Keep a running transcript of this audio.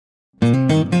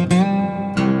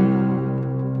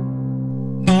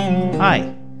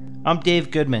Hi, I'm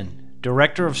Dave Goodman,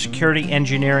 Director of Security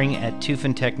Engineering at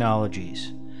Tufin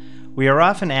Technologies. We are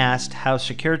often asked how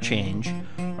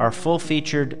SecureChange, our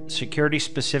full-featured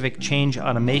security-specific change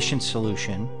automation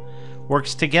solution,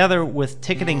 works together with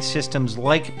ticketing systems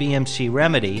like BMC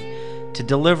Remedy to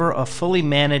deliver a fully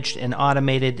managed and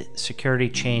automated security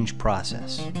change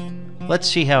process. Let's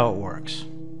see how it works.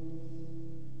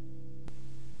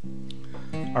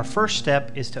 Our first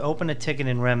step is to open a ticket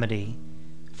in Remedy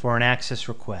for an access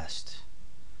request.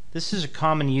 This is a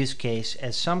common use case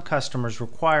as some customers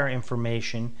require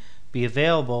information be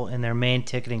available in their main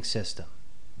ticketing system.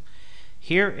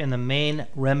 Here in the main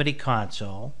Remedy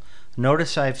console,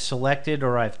 notice I've selected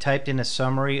or I've typed in a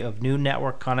summary of new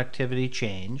network connectivity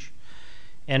change,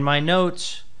 and my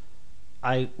notes,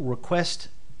 I request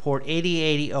port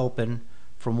 8080 open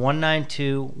from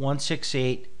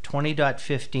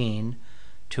 192.168.20.15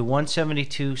 to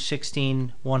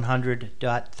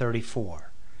 172.16.100.34.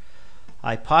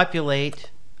 I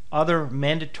populate other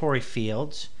mandatory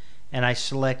fields and I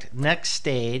select next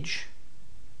stage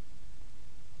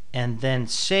and then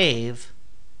save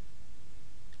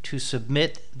to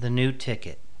submit the new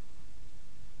ticket.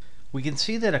 We can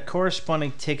see that a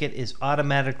corresponding ticket is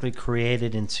automatically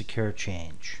created in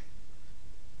SecureChange.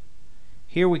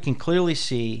 Here we can clearly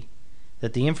see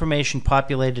that the information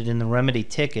populated in the Remedy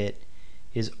ticket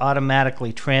is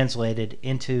automatically translated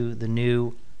into the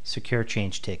new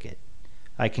SecureChange ticket.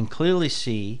 I can clearly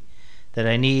see that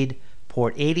I need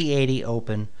port 8080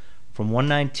 open from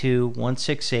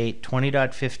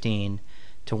 192.168.20.15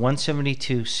 to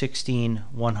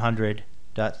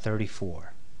 172.16.100.34.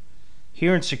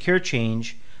 Here in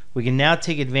SecureChange, we can now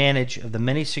take advantage of the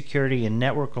many security and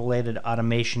network-related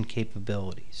automation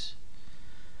capabilities.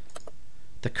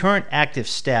 The current active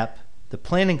step, the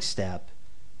planning step,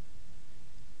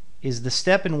 is the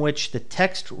step in which the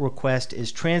text request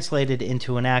is translated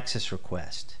into an access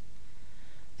request.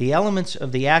 The elements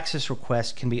of the access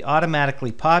request can be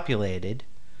automatically populated,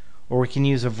 or we can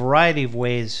use a variety of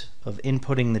ways of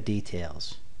inputting the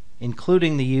details,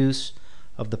 including the use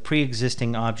of the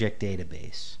pre-existing object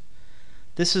database.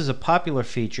 This is a popular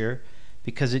feature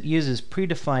because it uses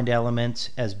predefined elements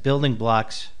as building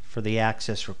blocks for the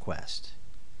access request.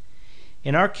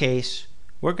 In our case,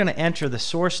 we're going to enter the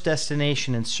source,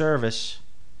 destination, and service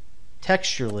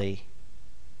textually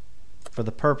for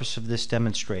the purpose of this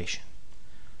demonstration.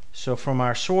 So from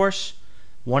our source,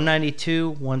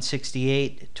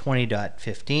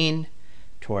 192.168.20.15,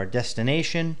 to our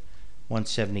destination,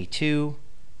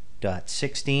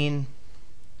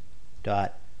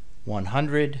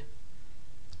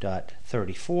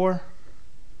 172.16.100.34,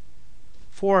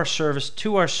 for our service,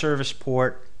 to our service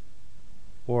port,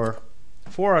 or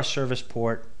for our service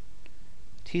port,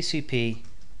 TCP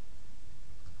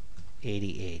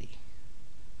 8080.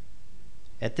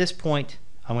 At this point,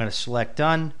 I'm going to select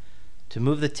Done to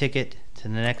move the ticket to the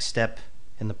next step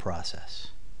in the process.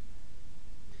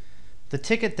 The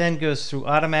ticket then goes through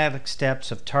automatic steps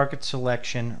of target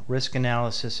selection, risk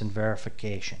analysis, and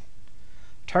verification.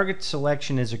 Target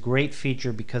selection is a great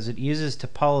feature because it uses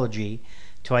topology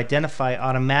to identify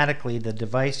automatically the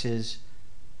devices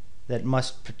that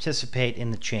must participate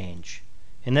in the change.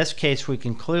 In this case, we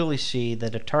can clearly see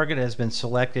that a target has been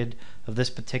selected of this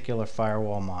particular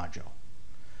firewall module.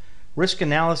 Risk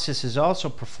analysis is also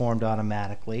performed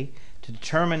automatically to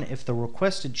determine if the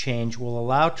requested change will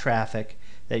allow traffic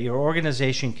that your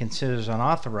organization considers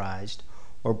unauthorized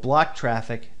or block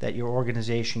traffic that your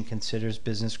organization considers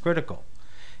business critical.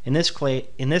 In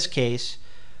this case,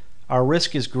 our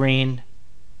risk is green,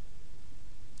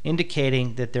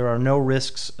 indicating that there are no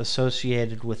risks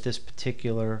associated with this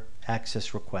particular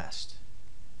access request.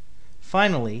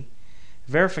 Finally,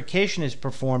 verification is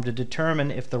performed to determine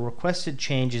if the requested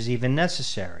change is even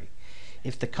necessary.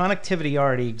 If the connectivity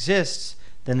already exists,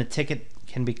 then the ticket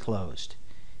can be closed.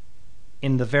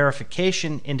 In the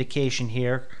verification indication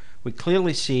here, we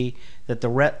clearly see that the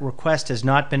request has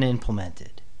not been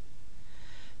implemented.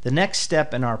 The next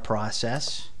step in our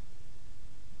process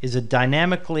is a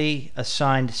dynamically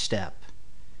assigned step.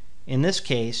 In this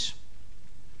case,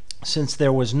 since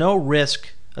there was no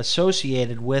risk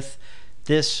associated with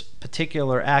this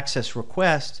particular access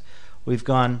request, we've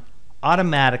gone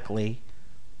automatically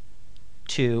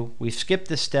to, we've skipped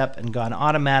this step and gone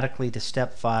automatically to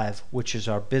step 5, which is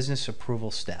our business approval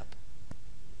step.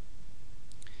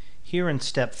 Here in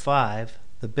step 5,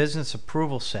 the business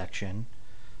approval section,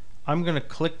 I'm going to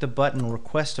click the button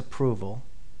Request Approval,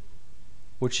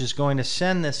 which is going to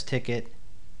send this ticket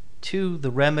to the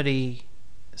Remedy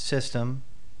system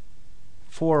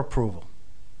for approval.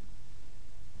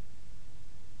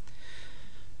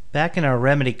 Back in our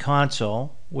Remedy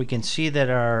console, we can see that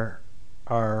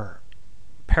our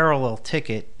parallel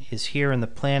ticket is here in the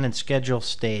plan and schedule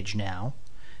stage now.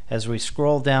 As we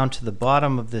scroll down to the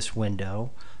bottom of this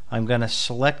window, I'm going to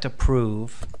select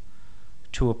Approve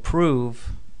to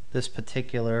approve this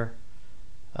particular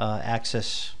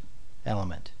access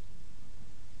element.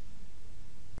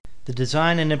 The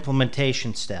design and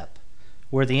implementation step,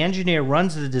 where the engineer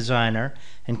runs the designer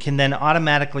and can then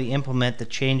automatically implement the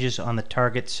changes on the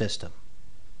target system.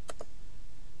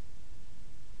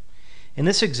 In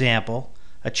this example,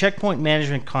 a checkpoint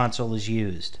management console is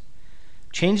used.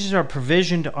 Changes are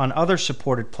provisioned on other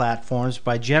supported platforms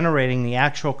by generating the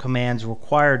actual commands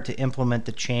required to implement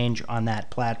the change on that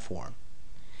platform.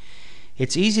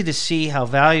 It's easy to see how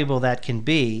valuable that can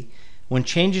be when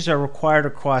changes are required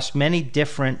across many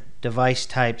different device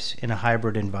types in a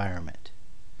hybrid environment.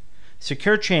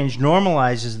 SecureChange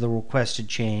normalizes the requested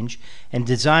change and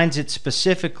designs it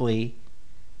specifically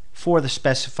for the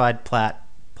specified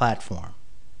platform.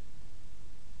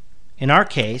 In our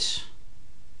case,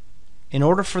 in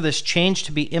order for this change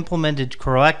to be implemented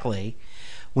correctly,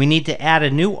 we need to add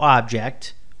a new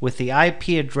object with the IP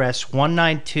address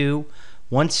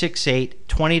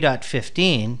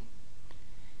 192.168.20.15,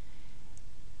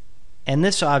 and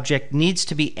this object needs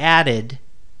to be added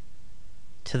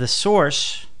to the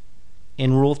source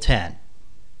in Rule 10.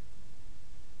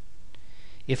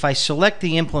 If I select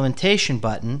the implementation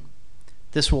button,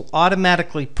 this will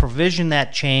automatically provision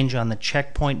that change on the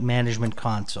checkpoint management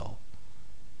console.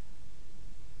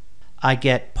 I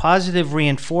get positive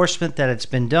reinforcement that it's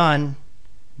been done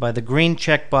by the green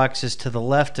checkboxes to the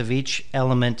left of each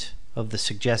element of the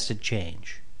suggested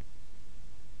change.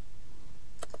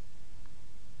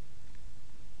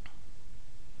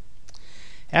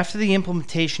 After the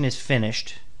implementation is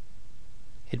finished,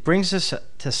 it brings us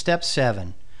to step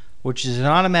 7, which is an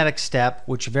automatic step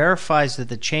which verifies that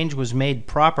the change was made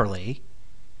properly,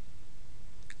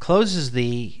 closes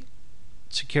the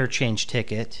SecureChange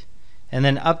ticket, and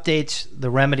then updates the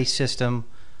remedy system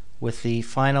with the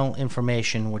final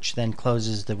information, which then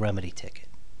closes the remedy ticket.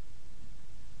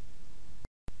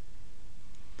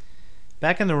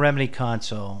 Back in the remedy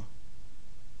console,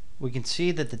 we can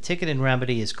see that the ticket in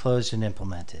remedy is closed and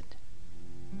implemented.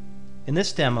 In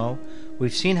this demo,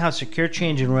 we've seen how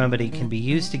SecureChange and remedy can be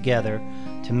used together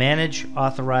to manage,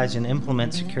 authorize, and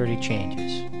implement security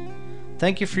changes.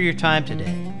 Thank you for your time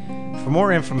today. For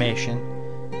more information,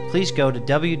 please go to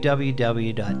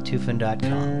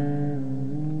www.tufin.com.